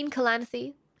 Queen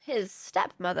Calanthe, his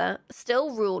stepmother,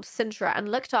 still ruled Cintra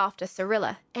and looked after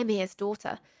Cirilla, Emhyr's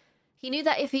daughter. He knew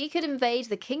that if he could invade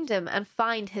the kingdom and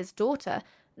find his daughter,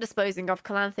 disposing of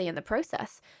Calanthe in the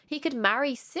process, he could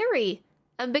marry Ciri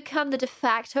and become the de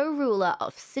facto ruler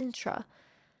of Cintra.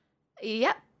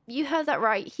 Yep, you heard that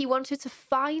right. He wanted to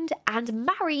find and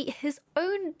marry his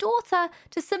own daughter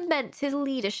to cement his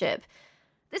leadership.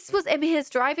 This was Emhyr's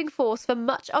driving force for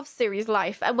much of Ciri's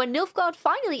life, and when Nilfgaard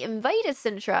finally invaded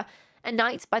Cintra, a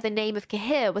knight by the name of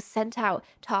Cahir was sent out,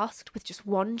 tasked with just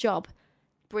one job: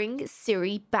 bring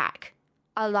Ciri back,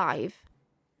 alive.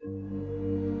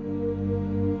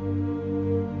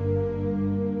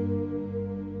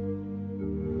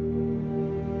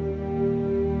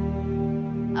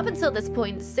 Up until this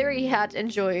point, Ciri had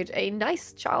enjoyed a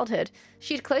nice childhood.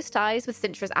 She had close ties with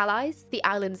Cintra's allies, the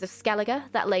islands of Skellige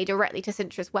that lay directly to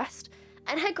Cintra's west,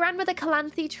 and her grandmother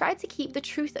Calanthe tried to keep the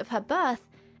truth of her birth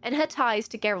and her ties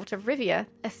to Geralt of Rivia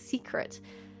a secret.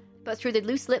 But through the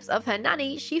loose lips of her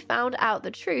nanny, she found out the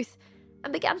truth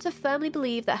and began to firmly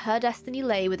believe that her destiny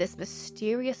lay with this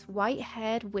mysterious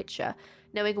white-haired witcher,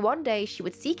 knowing one day she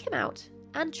would seek him out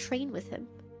and train with him.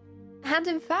 And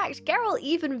in fact, Geralt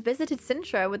even visited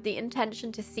Cintra with the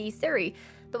intention to see Ciri,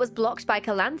 but was blocked by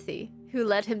Calanthe, who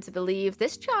led him to believe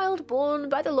this child, born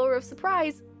by the law of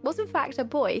surprise, was in fact a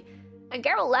boy, and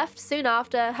Geralt left soon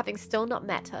after, having still not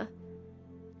met her.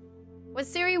 When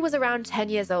Ciri was around 10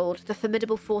 years old, the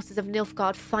formidable forces of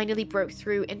Nilfgaard finally broke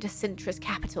through into Cintra's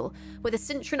capital, where the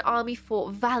Cintran army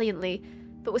fought valiantly,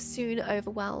 but was soon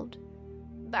overwhelmed.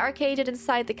 Barricaded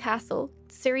inside the castle,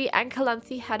 Ciri and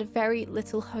Calanthe had very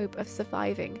little hope of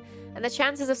surviving, and the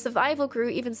chances of survival grew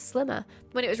even slimmer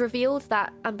when it was revealed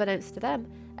that, unbeknownst to them,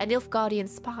 a Nilfgaardian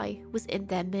spy was in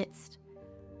their midst.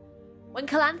 When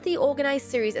Calanthe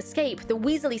organized Ciri's escape, the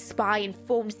Weasley spy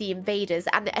informed the invaders,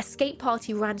 and the escape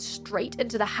party ran straight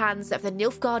into the hands of the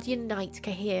Nilfgaardian knight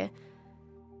Cahir.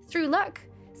 Through luck,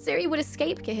 Ciri would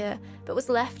escape Cahir, but was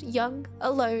left young,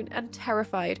 alone, and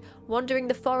terrified, wandering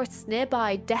the forests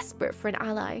nearby, desperate for an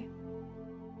ally.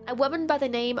 A woman by the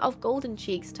name of Golden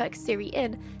Cheeks took Ciri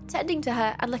in, tending to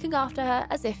her and looking after her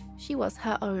as if she was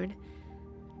her own.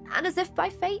 And as if by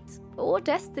fate or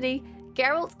destiny,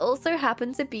 Geralt also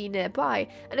happened to be nearby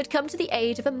and had come to the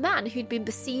aid of a man who'd been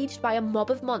besieged by a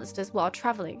mob of monsters while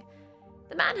travelling.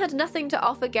 The man had nothing to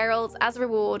offer Geralt as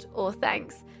reward or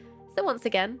thanks, so once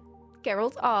again,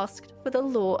 Geralt asked for the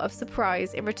law of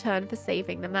surprise in return for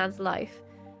saving the man's life.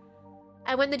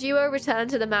 And when the duo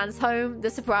returned to the man's home, the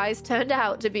surprise turned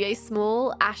out to be a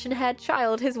small, ashen-haired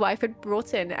child his wife had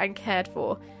brought in and cared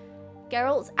for.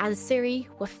 Geralt and Ciri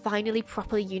were finally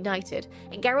properly united,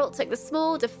 and Geralt took the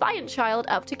small, defiant child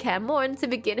up to Kaer Morhen to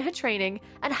begin her training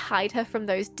and hide her from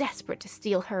those desperate to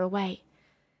steal her away.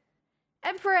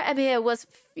 Emperor Emhyr was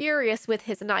furious with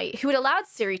his knight, who had allowed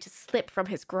Ciri to slip from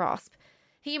his grasp.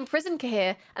 He imprisoned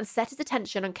Cahir and set his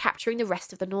attention on capturing the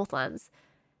rest of the Northlands.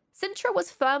 Cintra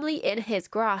was firmly in his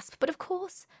grasp, but of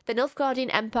course, the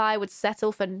Nilfgaardian Empire would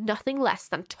settle for nothing less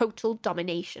than total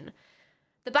domination.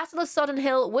 The Battle of Sodden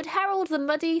Hill would herald the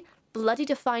muddy, bloody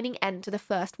defining end to the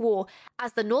First War,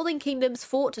 as the Northern Kingdoms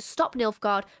fought to stop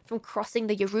Nilfgaard from crossing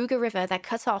the Yaruga River that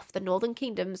cut off the Northern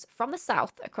Kingdoms from the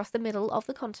south across the middle of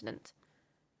the continent.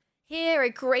 Here, a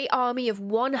great army of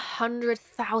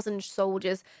 100,000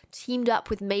 soldiers teamed up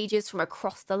with mages from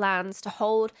across the lands to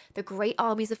hold the great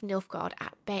armies of Nilfgaard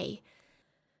at bay.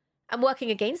 And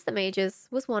working against the mages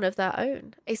was one of their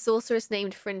own, a sorceress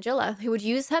named Fringilla, who would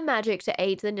use her magic to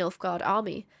aid the Nilfgaard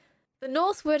army. The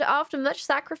North would, after much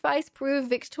sacrifice, prove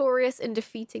victorious in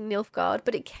defeating Nilfgaard,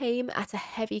 but it came at a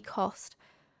heavy cost.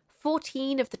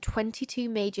 14 of the 22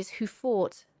 mages who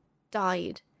fought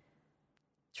died.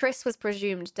 Triss was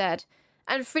presumed dead,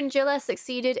 and Fringilla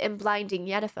succeeded in blinding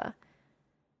Yennefer.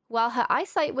 While her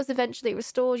eyesight was eventually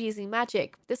restored using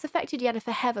magic, this affected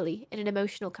Yennefer heavily in an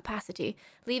emotional capacity,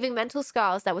 leaving mental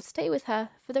scars that would stay with her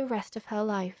for the rest of her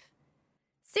life.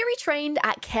 Ciri trained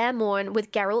at Kaer Morhen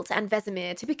with Geralt and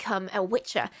Vesemir to become a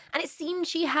Witcher, and it seemed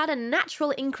she had a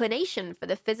natural inclination for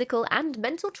the physical and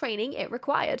mental training it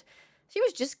required. She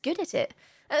was just good at it.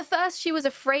 At first, she was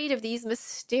afraid of these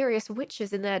mysterious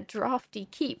witches in their drafty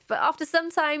keep, but after some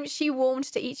time, she warmed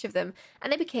to each of them,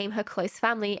 and they became her close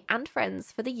family and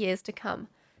friends for the years to come.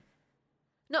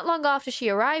 Not long after she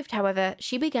arrived, however,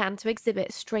 she began to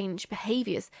exhibit strange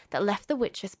behaviours that left the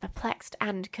witches perplexed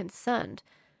and concerned.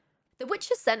 The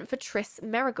witches sent for Triss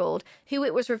Merigold, who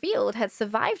it was revealed had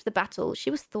survived the battle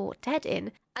she was thought dead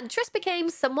in, and Triss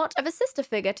became somewhat of a sister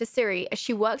figure to Ciri as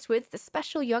she worked with the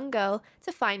special young girl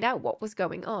to find out what was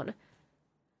going on.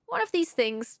 One of these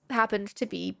things happened to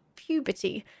be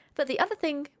puberty, but the other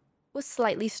thing was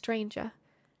slightly stranger.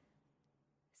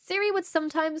 Ciri would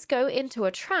sometimes go into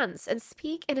a trance and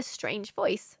speak in a strange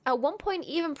voice, at one point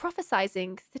even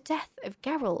prophesizing the death of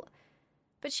Geralt.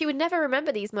 But she would never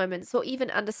remember these moments or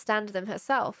even understand them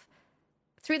herself.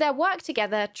 Through their work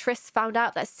together, Triss found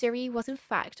out that Ciri was in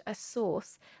fact a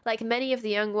source, like many of the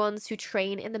young ones who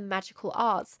train in the magical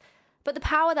arts. But the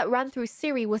power that ran through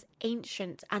Ciri was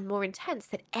ancient and more intense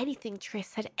than anything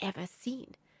Triss had ever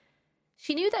seen.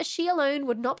 She knew that she alone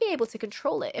would not be able to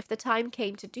control it if the time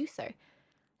came to do so.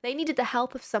 They needed the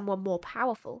help of someone more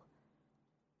powerful.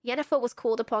 Yennefer was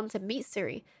called upon to meet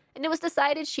Ciri, and it was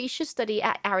decided she should study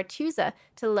at Aretuza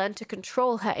to learn to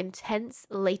control her intense,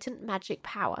 latent magic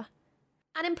power.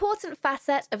 An important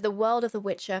facet of the world of The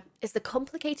Witcher is the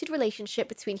complicated relationship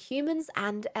between humans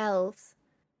and elves.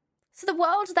 So the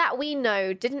world that we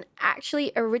know didn't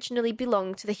actually originally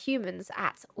belong to the humans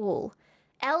at all.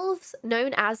 Elves,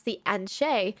 known as the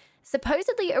Ahn'she,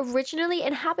 supposedly originally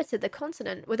inhabited the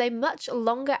continent with a much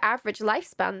longer average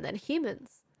lifespan than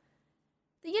humans.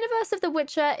 The universe of The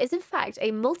Witcher is in fact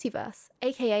a multiverse,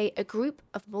 aka a group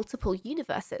of multiple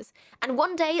universes, and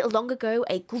one day long ago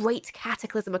a great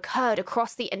cataclysm occurred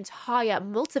across the entire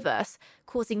multiverse,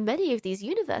 causing many of these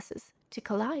universes to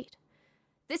collide.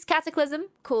 This cataclysm,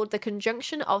 called the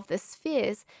Conjunction of the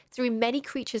Spheres, threw many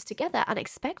creatures together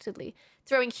unexpectedly,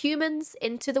 throwing humans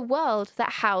into the world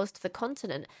that housed the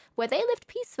continent, where they lived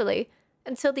peacefully,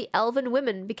 until the elven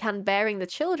women began bearing the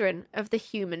children of the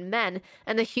human men,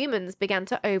 and the humans began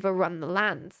to overrun the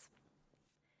lands.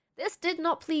 This did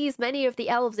not please many of the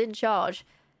elves in charge.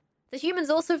 The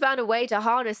humans also found a way to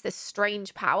harness this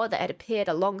strange power that had appeared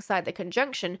alongside the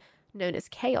conjunction, known as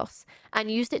chaos,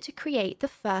 and used it to create the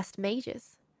first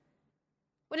mages.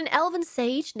 When an elven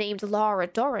sage named Lara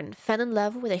Dorren fell in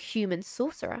love with a human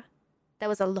sorcerer, there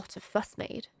was a lot of fuss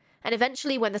made. And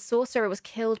eventually, when the sorcerer was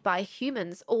killed by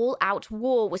humans, all-out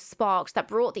war was sparked that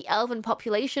brought the elven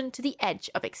population to the edge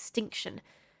of extinction.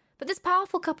 But this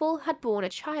powerful couple had borne a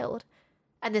child,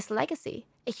 and this legacy,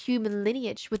 a human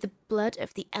lineage with the blood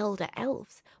of the elder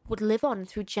elves, would live on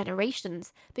through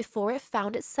generations before it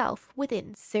found itself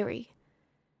within Ciri.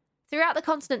 Throughout the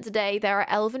continent today, there are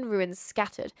elven ruins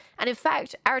scattered, and in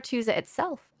fact, Aretuza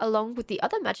itself, along with the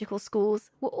other magical schools,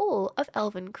 were all of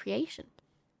elven creation.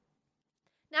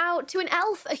 Now, to an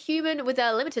elf, a human with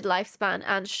a limited lifespan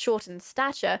and shortened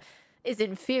stature is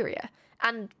inferior,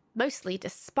 and mostly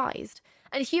despised.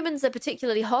 And humans are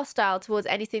particularly hostile towards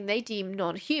anything they deem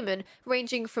non-human,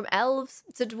 ranging from elves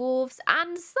to dwarves,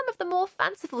 and some of the more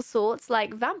fanciful sorts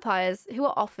like vampires, who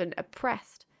are often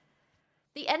oppressed.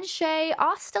 The Ahn'she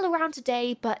are still around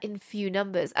today, but in few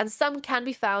numbers, and some can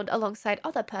be found alongside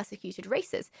other persecuted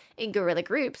races in guerrilla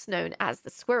groups known as the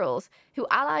Squirrels, who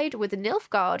allied with the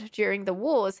Nilfgaard during the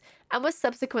wars and were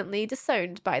subsequently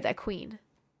disowned by their queen.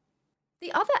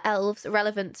 The other elves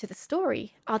relevant to the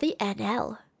story are the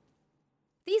Aen-Elle.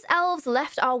 These elves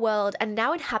left our world and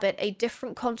now inhabit a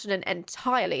different continent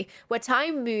entirely, where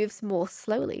time moves more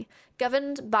slowly,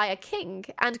 governed by a king,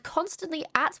 and constantly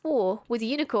at war with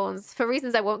unicorns for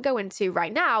reasons I won't go into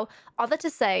right now, other to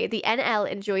say the Aen-Elle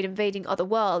enjoyed invading other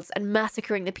worlds and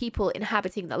massacring the people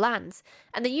inhabiting the lands,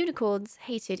 and the unicorns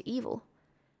hated evil.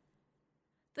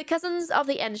 The cousins of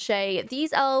the Ahn'she,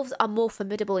 these elves are more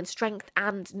formidable in strength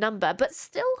and number, but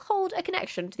still hold a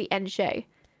connection to the Ahn'she.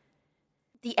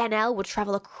 The Aen-Elle would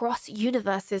travel across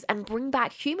universes and bring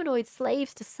back humanoid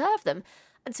slaves to serve them,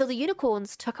 until the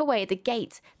unicorns took away the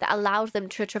gate that allowed them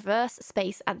to traverse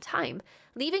space and time,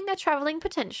 leaving their travelling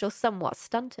potential somewhat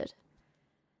stunted.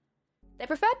 Their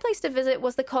preferred place to visit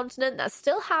was the continent that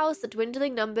still housed the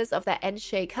dwindling numbers of their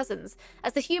Ahn'she cousins,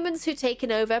 as the humans who'd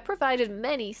taken over provided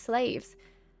many slaves.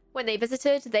 When they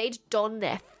visited, they'd don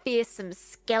their fearsome,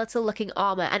 skeletal-looking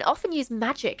armor and often use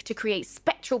magic to create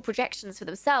spectral projections for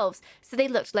themselves so they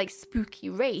looked like spooky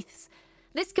wraiths.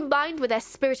 This, combined with their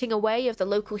spiriting away of the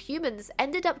local humans,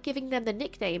 ended up giving them the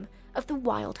nickname of the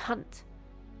Wild Hunt.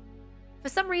 For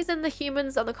some reason, the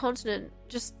humans on the continent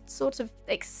just sort of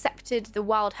accepted the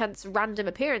Wild Hunt's random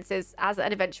appearances as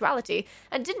an eventuality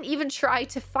and didn't even try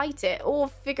to fight it or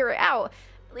figure it out,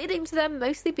 leading to them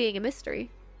mostly being a mystery.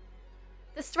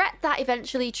 The threat that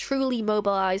eventually truly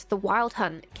mobilized the Wild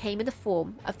Hunt came in the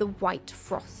form of the White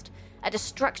Frost, a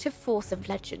destructive force of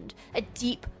legend, a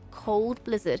deep, cold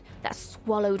blizzard that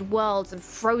swallowed worlds and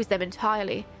froze them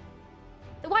entirely.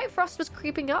 The White Frost was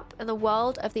creeping up in the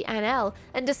world of the NL,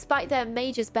 and despite their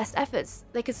mage's best efforts,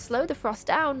 they could slow the frost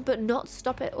down but not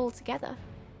stop it altogether.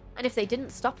 And if they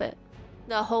didn't stop it,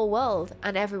 the whole world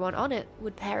and everyone on it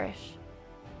would perish.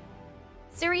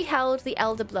 Ciri held the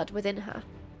Elder Blood within her,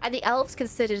 and the elves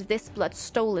considered this blood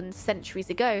stolen centuries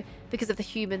ago because of the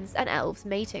humans and elves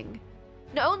mating.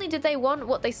 Not only did they want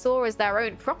what they saw as their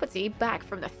own property back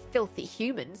from the filthy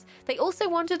humans, they also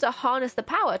wanted to harness the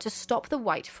power to stop the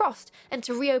White Frost and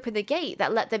to reopen the gate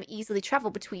that let them easily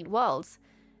travel between worlds.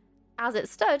 As it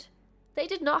stood, they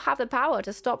did not have the power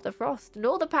to stop the frost,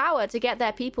 nor the power to get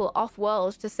their people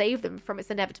off-world to save them from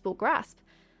its inevitable grasp.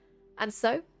 And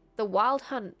so, the Wild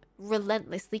Hunt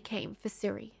relentlessly came for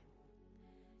Ciri.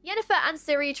 Yennefer and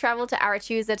Ciri traveled to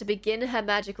Aretuza to begin her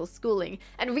magical schooling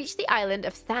and reached the island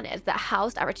of Thanedd that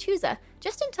housed Aretuza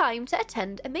just in time to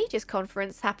attend a mages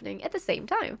conference happening at the same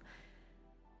time.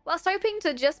 Whilst hoping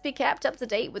to just be kept up to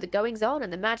date with the goings-on in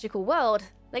the magical world,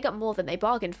 they got more than they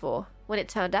bargained for when it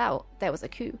turned out there was a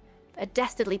coup, a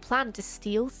dastardly plan to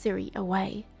steal Ciri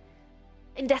away.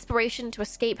 In desperation to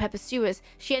escape her pursuers,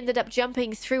 she ended up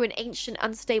jumping through an ancient,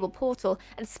 unstable portal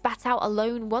and spat out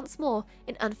alone once more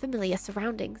in unfamiliar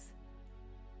surroundings.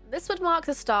 This would mark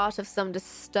the start of some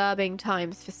disturbing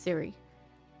times for Ciri.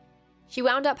 She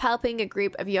wound up helping a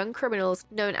group of young criminals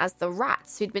known as the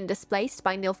Rats who'd been displaced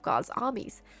by Nilfgaard's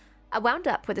armies, and wound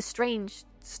up with a strange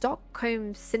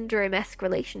Stockholm Syndrome-esque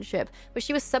relationship where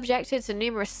she was subjected to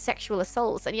numerous sexual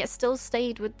assaults and yet still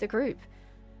stayed with the group.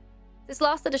 This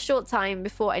lasted a short time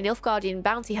before a Nilfgaardian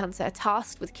bounty hunter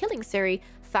tasked with killing Ciri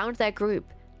found their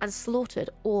group and slaughtered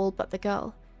all but the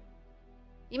girl.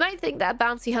 You might think that a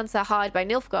bounty hunter hired by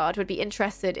Nilfgaard would be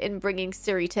interested in bringing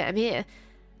Ciri to Emhyr,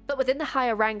 but within the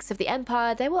higher ranks of the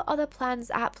Empire there were other plans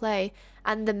at play,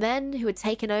 and the men who had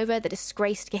taken over the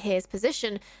disgraced Cahir's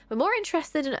position were more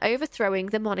interested in overthrowing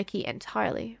the monarchy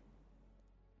entirely.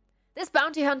 This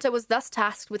bounty hunter was thus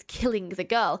tasked with killing the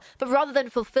girl, but rather than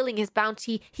fulfilling his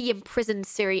bounty, he imprisoned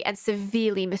Ciri and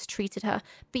severely mistreated her,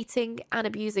 beating and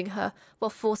abusing her while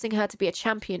forcing her to be a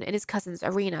champion in his cousin's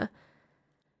arena.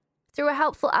 Through a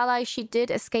helpful ally, she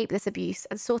did escape this abuse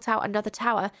and sought out another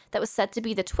tower that was said to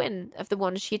be the twin of the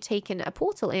one she had taken a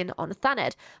portal in on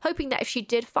Thanedd, hoping that if she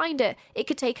did find it, it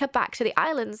could take her back to the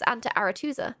islands and to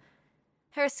Aretuza.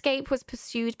 Her escape was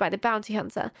pursued by the bounty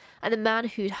hunter and the man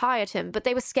who'd hired him, but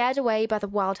they were scared away by the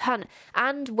Wild Hunt,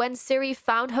 and when Ciri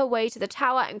found her way to the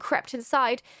tower and crept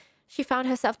inside, she found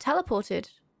herself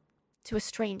teleported to a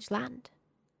strange land.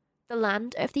 The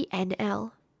land of the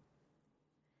NL.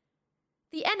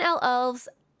 The NL elves,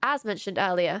 as mentioned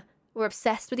earlier, were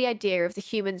obsessed with the idea of the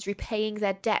humans repaying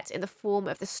their debt in the form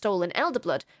of the stolen elder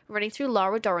blood running through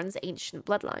Lara Dorren's ancient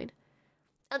bloodline.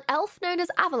 An elf known as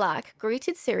Avallac'h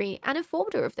greeted Ciri and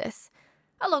informed her of this,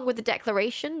 along with the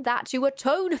declaration that to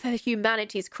atone for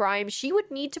humanity's crime, she would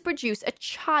need to produce a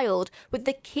child with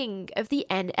the king of the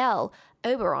NL,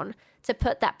 Oberon, to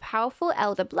put that powerful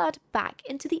elder blood back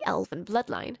into the elven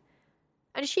bloodline.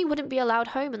 And she wouldn't be allowed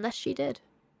home unless she did.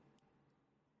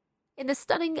 In the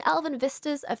stunning elven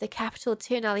vistas of the capital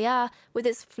Tir Naliar, with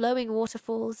its flowing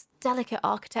waterfalls, delicate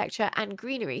architecture, and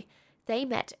greenery, they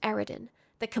met Eredin,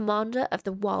 the commander of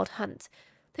the Wild Hunt,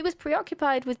 who was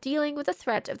preoccupied with dealing with the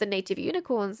threat of the native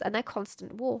unicorns and their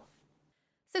constant war.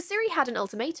 So Ciri had an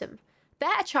ultimatum: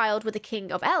 bear a child with the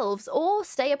king of elves, or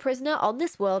stay a prisoner on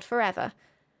this world forever.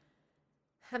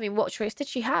 I mean, what choice did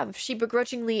she have? She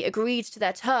begrudgingly agreed to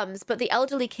their terms, but the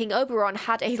elderly King Oberon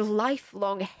had a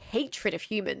lifelong hatred of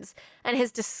humans, and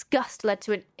his disgust led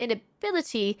to an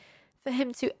inability for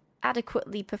him to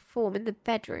adequately perform in the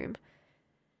bedroom.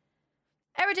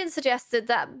 Eredin suggested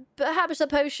that perhaps a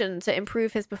potion to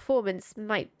improve his performance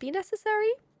might be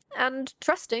necessary, and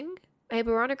trusting,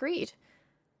 Oberon agreed.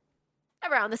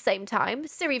 Around the same time,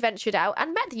 Ciri ventured out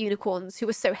and met the unicorns who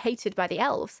were so hated by the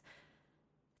elves.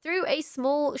 Through a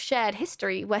small shared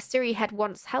history where Ciri had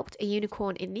once helped a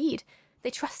unicorn in need,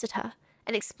 they trusted her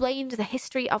and explained the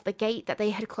history of the gate that they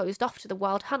had closed off to the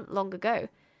Wild Hunt long ago.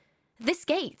 This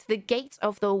gate, the Gate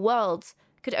of the Worlds,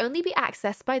 could only be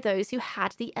accessed by those who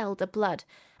had the Elder Blood,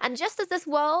 and just as this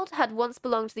world had once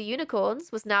belonged to the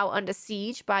unicorns, was now under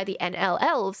siege by the NL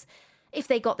elves, if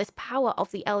they got this power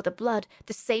of the Elder Blood,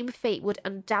 the same fate would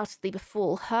undoubtedly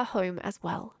befall her home as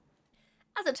well.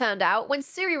 As it turned out, when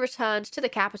Ciri returned to the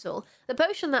capital, the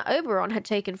potion that Oberon had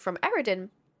taken from Eredin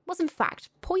was in fact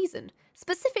poison,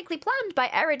 specifically planned by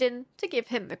Eredin to give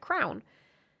him the crown.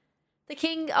 The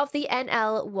king of the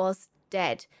NL was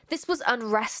dead. This was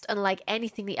unrest unlike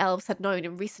anything the elves had known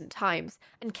in recent times,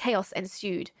 and chaos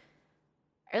ensued.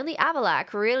 Only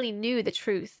Avallac'h really knew the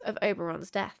truth of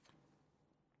Oberon's death.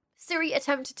 Ciri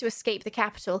attempted to escape the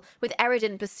capital, with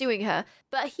Eredin pursuing her,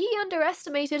 but he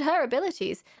underestimated her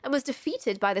abilities and was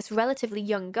defeated by this relatively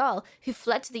young girl who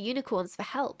fled to the unicorns for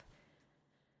help.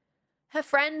 Her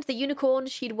friend, the unicorn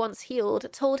she'd once healed,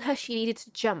 told her she needed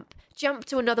to jump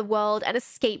to another world and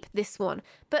escape this one.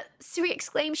 But Ciri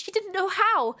exclaimed she didn't know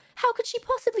how. How could she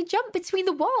possibly jump between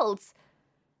the worlds?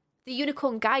 The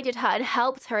unicorn guided her and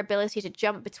helped her ability to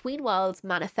jump between worlds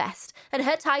manifest, and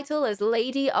her title as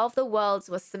Lady of the Worlds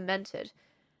was cemented.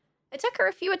 It took her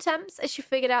a few attempts as she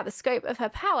figured out the scope of her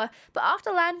power, but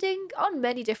after landing on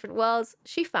many different worlds,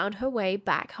 she found her way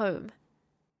back home.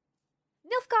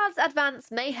 Nilfgaard's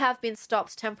advance may have been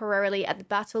stopped temporarily at the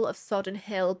Battle of Sodden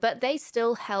Hill, but they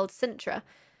still held Cintra.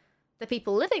 The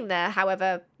people living there,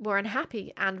 however, were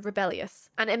unhappy and rebellious,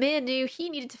 and Emhyr knew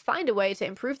he needed to find a way to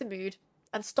improve the mood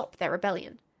and stop their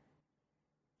rebellion.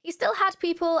 He still had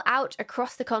people out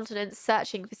across the continent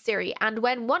searching for Ciri, and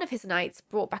when one of his knights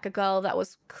brought back a girl that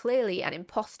was clearly an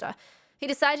imposter, he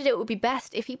decided it would be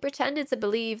best if he pretended to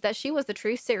believe that she was the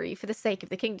true Ciri for the sake of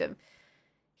the kingdom.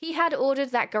 He had ordered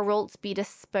that Geralt be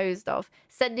disposed of,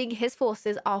 sending his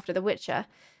forces after the Witcher,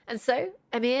 and so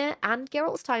Emhyr and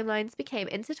Geralt's timelines became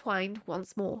intertwined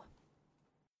once more.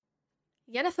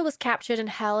 Yennefer was captured and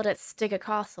held at Stygia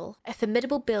Castle, a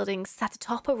formidable building sat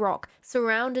atop a rock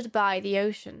surrounded by the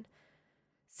ocean.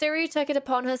 Ciri took it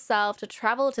upon herself to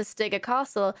travel to Stygia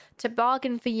Castle to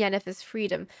bargain for Yennefer's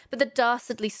freedom, but the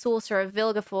dastardly sorcerer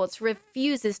Vilgefortz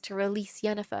refuses to release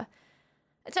Yennefer.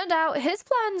 It turned out his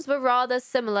plans were rather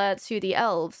similar to the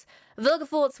elves.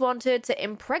 Vilgefortz wanted to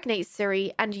impregnate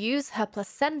Ciri and use her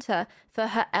placenta for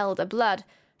her elder blood,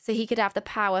 so he could have the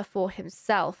power for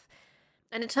himself.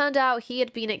 And it turned out he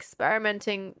had been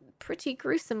experimenting pretty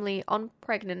gruesomely on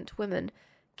pregnant women,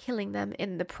 killing them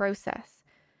in the process.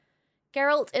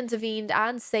 Geralt intervened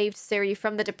and saved Ciri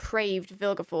from the depraved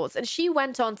Vilgefortz, and she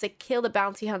went on to kill the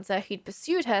bounty hunter who'd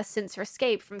pursued her since her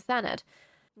escape from Thanedd.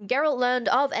 Geralt learned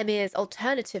of Emhyr's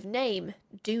alternative name,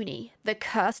 Duny, the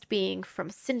cursed being from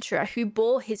Cintra who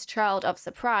bore his child of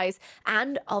surprise,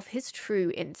 and of his true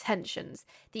intentions,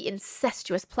 the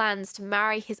incestuous plans to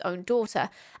marry his own daughter,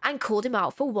 and called him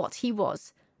out for what he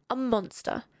was, a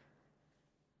monster.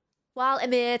 While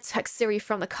Emhyr took Ciri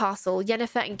from the castle,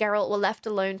 Yennefer and Geralt were left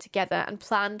alone together and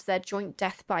planned their joint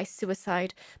death by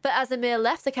suicide. But as Emhyr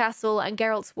left the castle and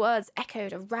Geralt's words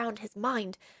echoed around his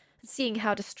mind, seeing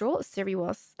how distraught Ciri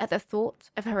was at the thought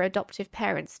of her adoptive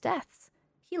parents' deaths,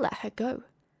 he let her go,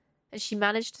 and she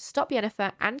managed to stop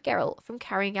Yennefer and Geralt from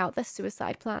carrying out their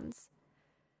suicide plans.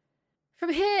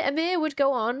 From here, Emhyr would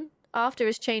go on, after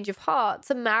his change of heart,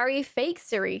 to marry fake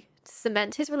Ciri to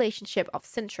cement his relationship of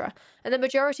Cintra, and the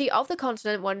majority of the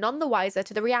continent were none the wiser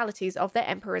to the realities of their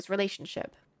emperor's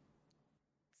relationship.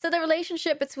 So the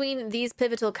relationship between these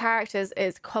pivotal characters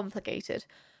is complicated.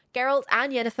 Geralt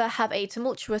and Yennefer have a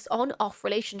tumultuous on-off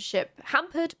relationship,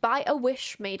 hampered by a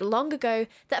wish made long ago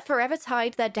that forever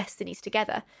tied their destinies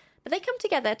together. But they come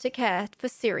together to care for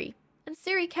Ciri, and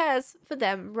Ciri cares for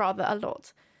them rather a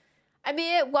lot.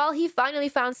 Emhyr, while he finally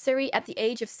found Ciri at the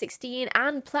age of 16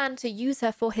 and planned to use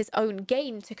her for his own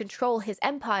gain to control his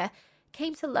empire,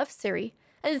 came to love Ciri,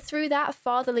 and through that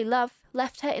fatherly love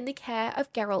left her in the care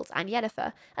of Geralt and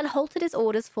Yennefer, and halted his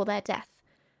orders for their death.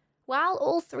 While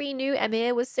all three knew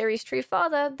Emhyr was Ciri's true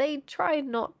father, they tried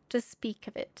not to speak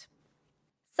of it.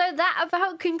 So that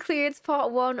about concludes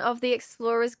part 1 of the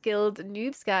Explorers Guild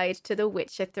Noob's Guide to The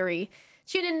Witcher 3.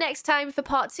 Tune in next time for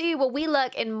part 2, where we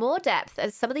look in more depth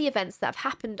at some of the events that have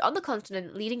happened on the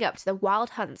continent leading up to the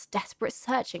Wild Hunt's desperate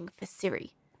searching for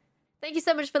Ciri. Thank you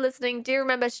so much for listening. Do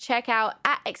remember to check out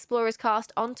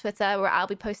 @ExplorersCast on Twitter, where I'll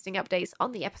be posting updates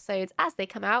on the episodes as they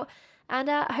come out. And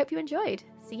I hope you enjoyed.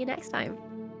 See you next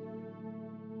time.